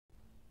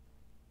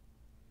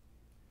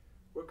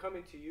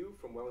coming to you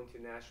from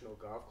Wellington National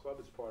Golf Club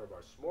as part of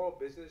our Small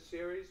Business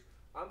Series.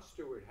 I'm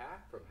Stuart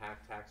Hack from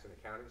Hack Tax and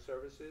Accounting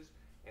Services,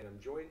 and I'm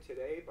joined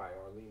today by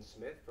Arlene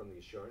Smith from the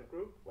Assurance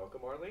Group.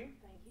 Welcome,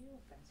 Arlene. Thank you.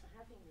 Thanks for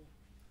having me.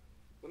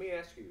 Let me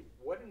ask you,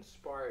 what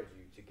inspired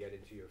you to get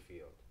into your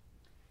field?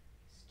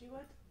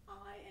 Stuart,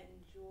 I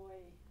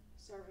enjoy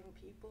serving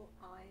people.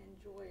 I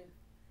enjoy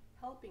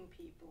helping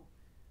people.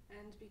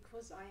 And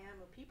because I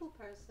am a people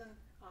person,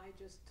 I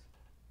just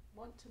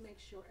want to make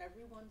sure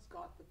everyone's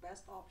got the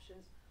best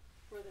options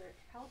for their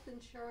health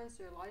insurance,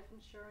 their life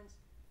insurance,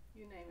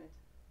 you name it.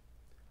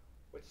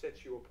 What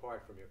sets you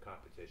apart from your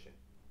competition?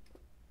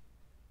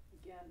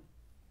 Again,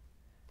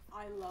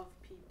 I love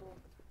people,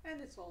 and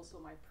it's also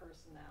my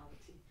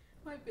personality.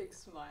 My big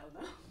smile,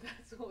 no,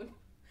 that's what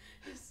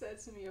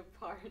sets me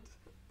apart.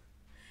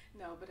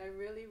 No, but I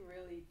really,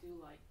 really do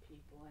like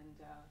people,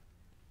 and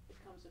it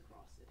comes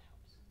across, it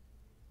helps.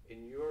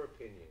 In your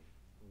opinion,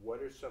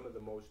 what are some of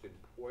the most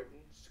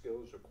important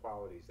skills or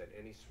qualities that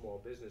any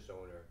small business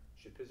owner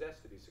should possess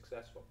to be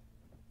successful?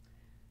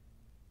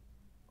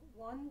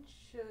 One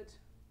should,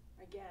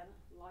 again,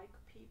 like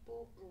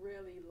people,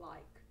 really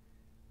like,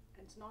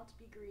 and not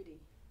be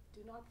greedy.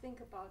 Do not think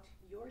about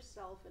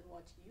yourself and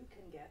what you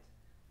can get,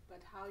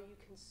 but how you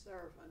can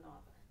serve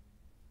another.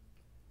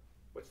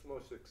 What's the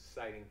most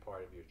exciting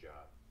part of your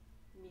job?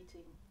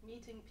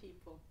 Meeting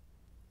people,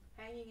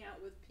 hanging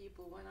out with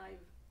people. When I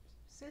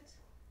sit,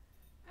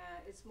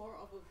 it's more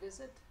of a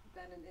visit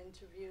than an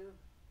interview,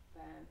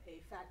 than a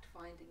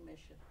fact-finding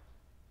mission.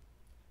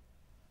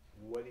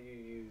 What do you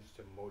use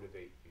to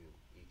motivate you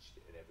each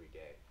and every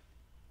day?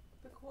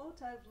 The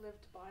quote I've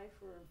lived by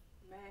for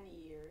many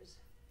years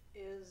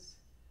is,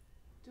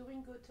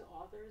 doing good to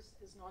others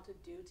is not a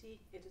duty,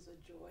 it is a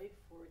joy,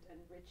 for it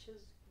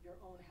enriches your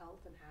own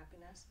health and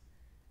happiness.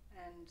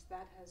 And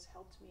that has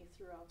helped me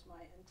throughout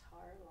my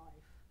entire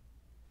life.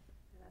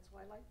 And that's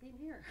why I like being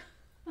here.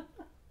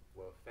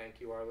 Well, thank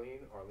you,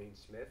 Arlene. Arlene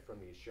Smith from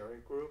the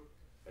Assurance Group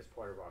as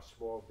part of our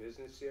Small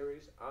Business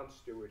Series. I'm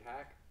Stuart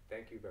Hack.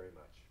 Thank you very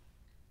much.